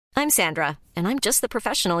I'm Sandra, and I'm just the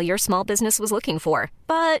professional your small business was looking for.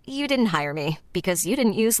 But you didn't hire me because you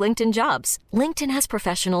didn't use LinkedIn Jobs. LinkedIn has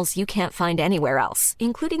professionals you can't find anywhere else,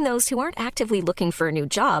 including those who aren't actively looking for a new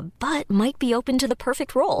job, but might be open to the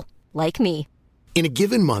perfect role, like me. In a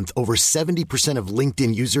given month, over 70% of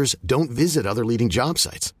LinkedIn users don't visit other leading job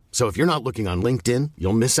sites. So if you're not looking on LinkedIn,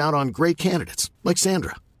 you'll miss out on great candidates like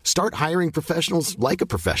Sandra. Start hiring professionals like a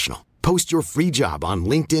professional. Post your free job on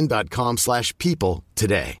linkedin.com/people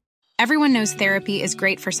today. Everyone knows therapy is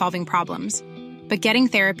great for solving problems, but getting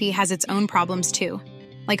therapy has its own problems too,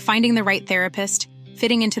 like finding the right therapist,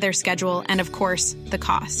 fitting into their schedule, and of course, the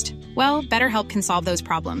cost. Well, BetterHelp can solve those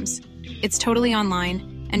problems. It's totally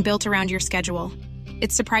online and built around your schedule.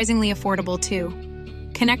 It's surprisingly affordable too.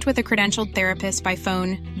 Connect with a credentialed therapist by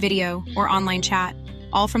phone, video, or online chat,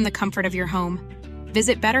 all from the comfort of your home.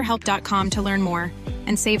 Visit BetterHelp.com to learn more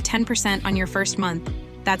and save 10% on your first month.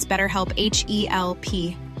 That's BetterHelp,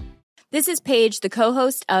 H-E-L-P. This is Paige, the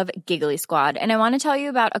co-host of Giggly Squad, and I want to tell you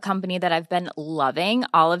about a company that I've been loving,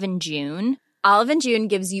 Olive & June. Olive & June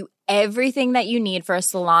gives you everything that you need for a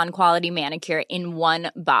salon-quality manicure in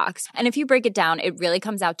one box. And if you break it down, it really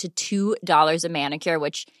comes out to $2 a manicure,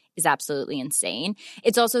 which is absolutely insane.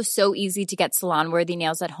 It's also so easy to get salon-worthy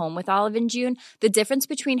nails at home with Olive & June. The difference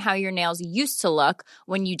between how your nails used to look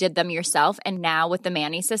when you did them yourself and now with the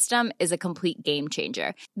Mani system is a complete game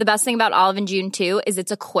changer. The best thing about Olive & June, too, is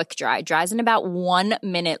it's a quick dry. Dries in about 1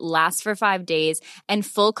 minute, lasts for 5 days, and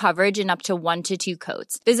full coverage in up to 1 to 2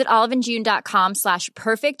 coats. Visit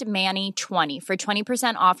oliveandjune.com/perfectmani20 for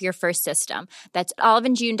 20% off your first system. That's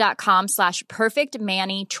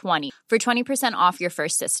oliveandjune.com/perfectmani20 for 20% off your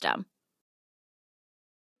first system.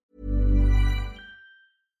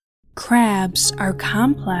 Crabs are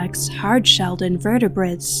complex, hard-shelled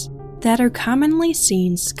invertebrates that are commonly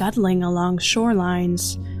seen scuttling along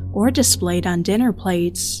shorelines or displayed on dinner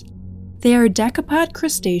plates. They are decapod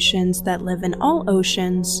crustaceans that live in all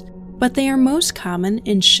oceans, but they are most common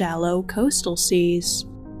in shallow coastal seas.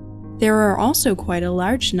 There are also quite a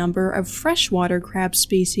large number of freshwater crab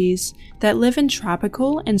species that live in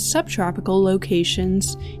tropical and subtropical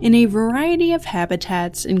locations in a variety of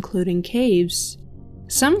habitats, including caves.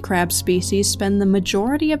 Some crab species spend the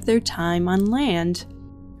majority of their time on land,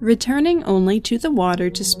 returning only to the water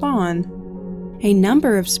to spawn. A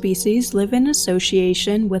number of species live in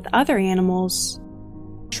association with other animals.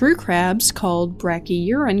 True crabs, called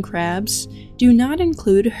brachyuran crabs, do not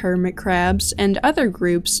include hermit crabs and other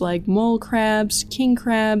groups like mole crabs, king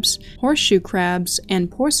crabs, horseshoe crabs, and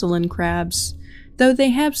porcelain crabs, though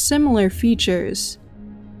they have similar features.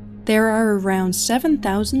 There are around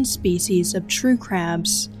 7,000 species of true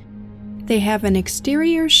crabs. They have an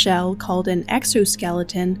exterior shell called an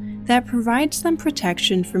exoskeleton that provides them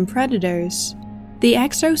protection from predators. The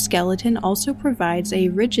exoskeleton also provides a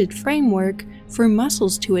rigid framework for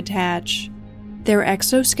muscles to attach. Their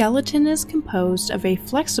exoskeleton is composed of a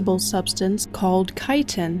flexible substance called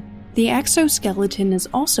chitin. The exoskeleton is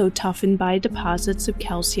also toughened by deposits of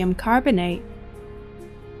calcium carbonate.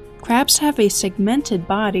 Crabs have a segmented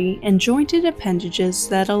body and jointed appendages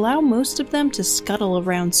that allow most of them to scuttle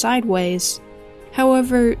around sideways.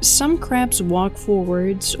 However, some crabs walk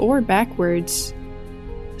forwards or backwards.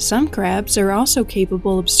 Some crabs are also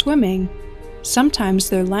capable of swimming. Sometimes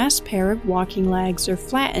their last pair of walking legs are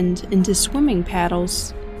flattened into swimming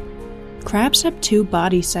paddles. Crabs have 2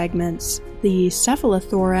 body segments, the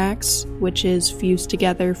cephalothorax, which is fused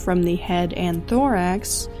together from the head and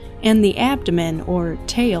thorax, and the abdomen or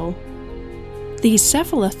tail. The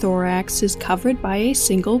cephalothorax is covered by a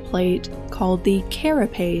single plate called the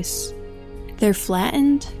carapace. Their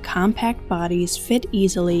flattened, compact bodies fit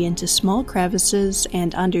easily into small crevices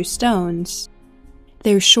and under stones.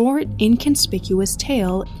 Their short, inconspicuous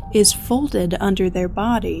tail is folded under their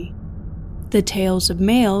body. The tails of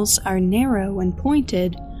males are narrow and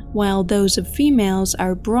pointed, while those of females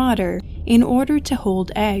are broader in order to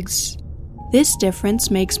hold eggs. This difference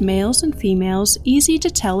makes males and females easy to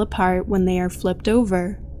tell apart when they are flipped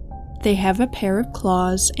over. They have a pair of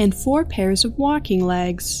claws and 4 pairs of walking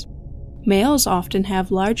legs. Males often have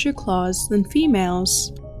larger claws than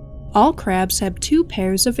females. All crabs have 2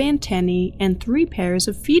 pairs of antennae and 3 pairs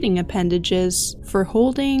of feeding appendages for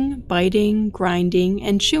holding, biting, grinding,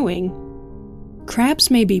 and chewing.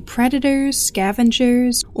 Crabs may be predators,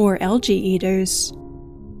 scavengers, or algae eaters.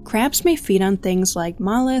 Crabs may feed on things like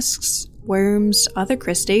mollusks, worms, other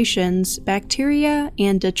crustaceans, bacteria,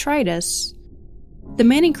 and detritus. The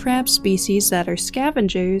many crab species that are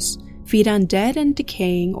scavengers feed on dead and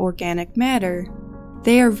decaying organic matter.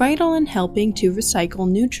 They are vital in helping to recycle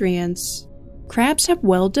nutrients. Crabs have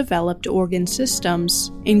well-developed organ systems,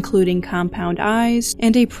 including compound eyes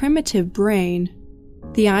and a primitive brain.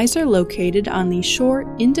 The eyes are located on the short,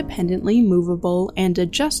 independently movable and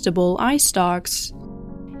adjustable eye stalks.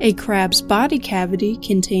 A crab's body cavity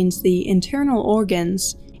contains the internal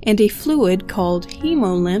organs and a fluid called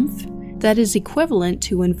hemolymph that is equivalent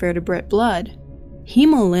to invertebrate blood.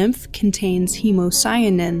 Hemolymph contains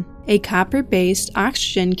hemocyanin, a copper-based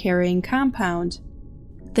oxygen-carrying compound.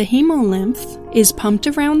 The hemolymph is pumped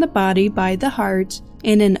around the body by the heart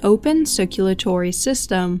in an open circulatory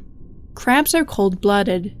system. Crabs are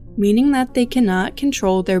cold-blooded, meaning that they cannot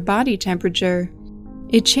control their body temperature.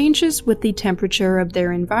 It changes with the temperature of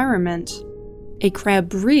their environment. A crab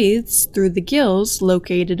breathes through the gills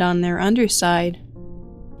located on their underside.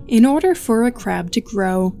 In order for a crab to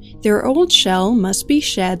grow, their old shell must be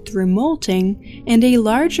shed through molting and a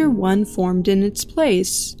larger one formed in its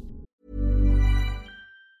place.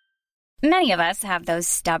 Many of us have those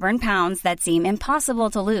stubborn pounds that seem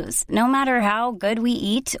impossible to lose, no matter how good we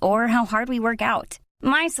eat or how hard we work out.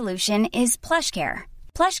 My solution is PlushCare.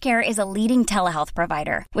 PlushCare is a leading telehealth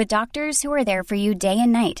provider with doctors who are there for you day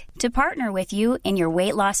and night to partner with you in your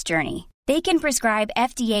weight loss journey. They can prescribe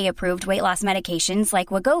FDA-approved weight loss medications like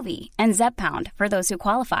Wegovy and Zepbound for those who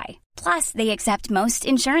qualify. Plus, they accept most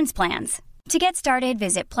insurance plans. To get started,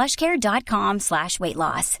 visit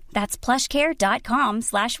plushcare.com/weightloss. That's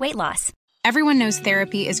plushcare.com/weightloss. Everyone knows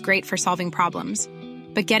therapy is great for solving problems,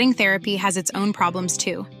 but getting therapy has its own problems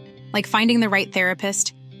too, like finding the right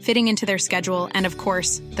therapist, fitting into their schedule, and of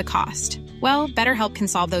course, the cost. Well, BetterHelp can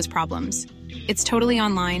solve those problems. It's totally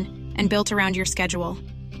online and built around your schedule.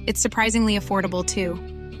 It's surprisingly affordable too.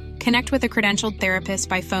 Connect with a credentialed therapist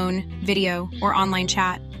by phone, video, or online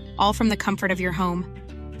chat, all from the comfort of your home.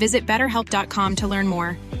 Visit BetterHelp.com to learn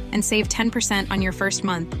more and save 10% on your first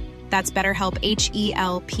month. That's BetterHelp,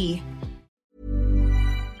 H-E-L-P.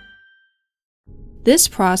 This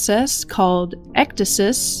process, called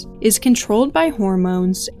ecdysis, is controlled by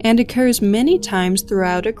hormones and occurs many times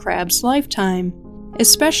throughout a crab's lifetime,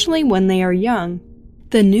 especially when they are young.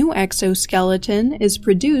 The new exoskeleton is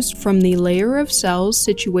produced from the layer of cells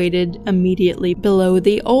situated immediately below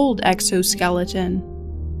the old exoskeleton.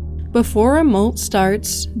 Before a molt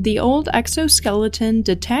starts, the old exoskeleton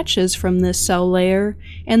detaches from this cell layer,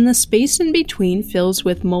 and the space in between fills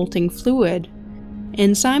with molting fluid.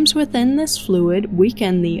 Enzymes within this fluid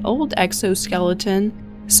weaken the old exoskeleton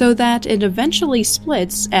so that it eventually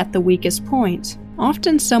splits at the weakest point,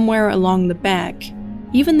 often somewhere along the back.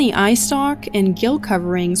 Even the eye stalk and gill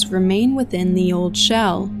coverings remain within the old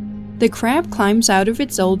shell. The crab climbs out of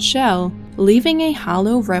its old shell, leaving a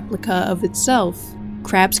hollow replica of itself.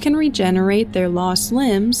 Crabs can regenerate their lost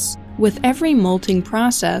limbs with every molting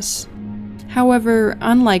process. However,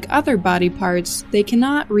 unlike other body parts, they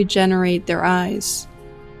cannot regenerate their eyes.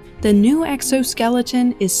 The new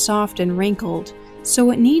exoskeleton is soft and wrinkled, so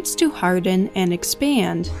it needs to harden and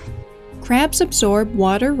expand. Crabs absorb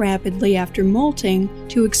water rapidly after molting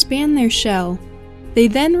to expand their shell. They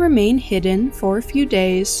then remain hidden for a few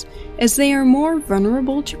days, as they are more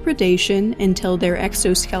vulnerable to predation until their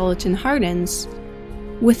exoskeleton hardens.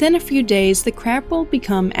 Within a few days, the crab will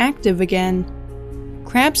become active again.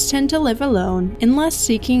 Crabs tend to live alone unless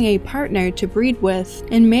seeking a partner to breed with,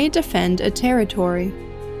 and may defend a territory.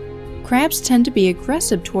 Crabs tend to be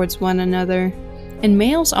aggressive towards one another, and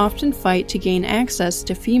males often fight to gain access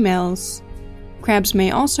to females. Crabs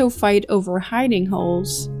may also fight over hiding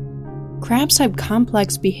holes. Crabs have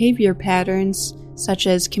complex behavior patterns, such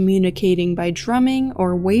as communicating by drumming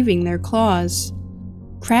or waving their claws.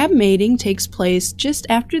 Crab mating takes place just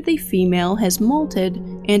after the female has molted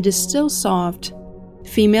and is still soft.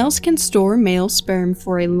 Females can store male sperm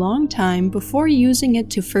for a long time before using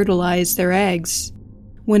it to fertilize their eggs.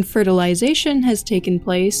 When fertilization has taken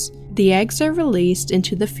place, the eggs are released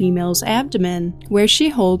into the female's abdomen, where she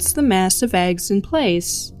holds the mass of eggs in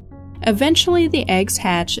place. Eventually, the eggs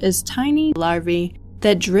hatch as tiny larvae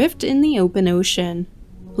that drift in the open ocean.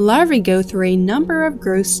 Larvae go through a number of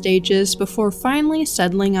growth stages before finally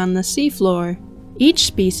settling on the seafloor. Each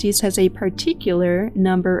species has a particular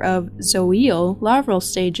number of zoeal larval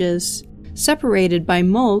stages, separated by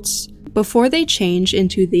molts, before they change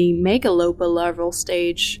into the megalopa larval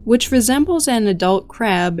stage, which resembles an adult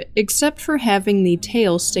crab except for having the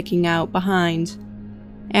tail sticking out behind.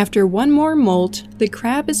 After one more molt, the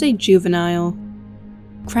crab is a juvenile.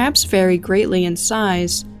 Crabs vary greatly in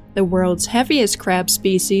size. The world's heaviest crab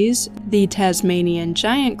species, the Tasmanian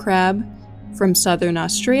giant crab, from southern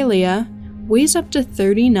Australia, weighs up to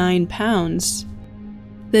 39 pounds.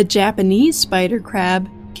 The Japanese spider crab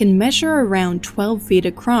can measure around 12 feet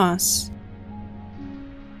across.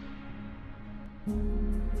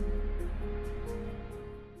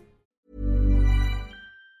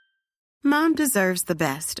 Mom deserves the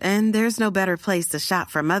best, and there's no better place to shop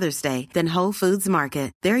for Mother's Day than Whole Foods Market.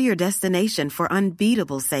 They're your destination for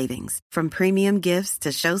unbeatable savings, from premium gifts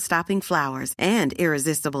to show-stopping flowers and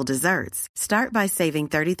irresistible desserts. Start by saving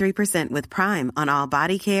 33% with Prime on all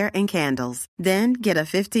body care and candles. Then get a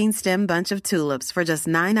 15-stem bunch of tulips for just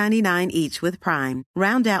 $9.99 each with Prime.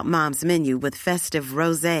 Round out Mom's menu with festive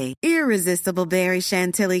rosé, irresistible berry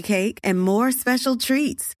chantilly cake, and more special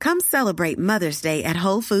treats. Come celebrate Mother's Day at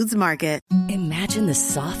Whole Foods Market. Imagine the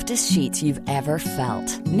softest sheets you've ever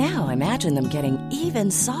felt. Now imagine them getting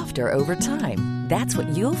even softer over time. That's what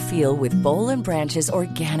you'll feel with Boll & Branch's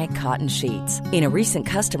organic cotton sheets. In a recent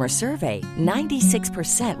customer survey,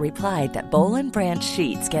 96% replied that Boll & Branch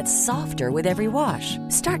sheets get softer with every wash.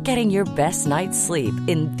 Start getting your best night's sleep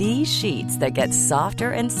in these sheets that get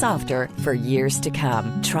softer and softer for years to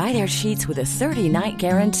come. Try their sheets with a 30-night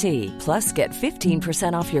guarantee. Plus, get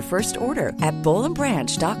 15% off your first order at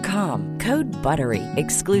bollandbranch.com. Code BUTTERY.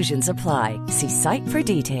 Exclusions apply. See site for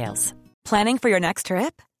details. Planning for your next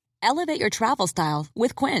trip? Elevate your travel style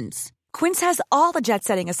with Quince. Quince has all the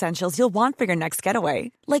jet-setting essentials you'll want for your next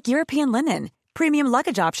getaway, like European linen, premium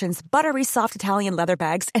luggage options, buttery soft Italian leather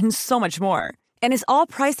bags, and so much more. And is all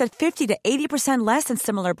priced at 50 to 80% less than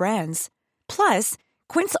similar brands. Plus,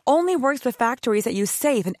 Quince only works with factories that use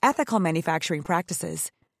safe and ethical manufacturing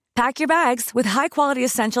practices. Pack your bags with high-quality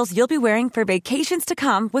essentials you'll be wearing for vacations to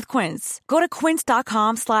come with Quince. Go to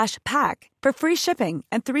quince.com/pack for free shipping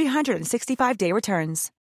and 365-day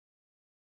returns.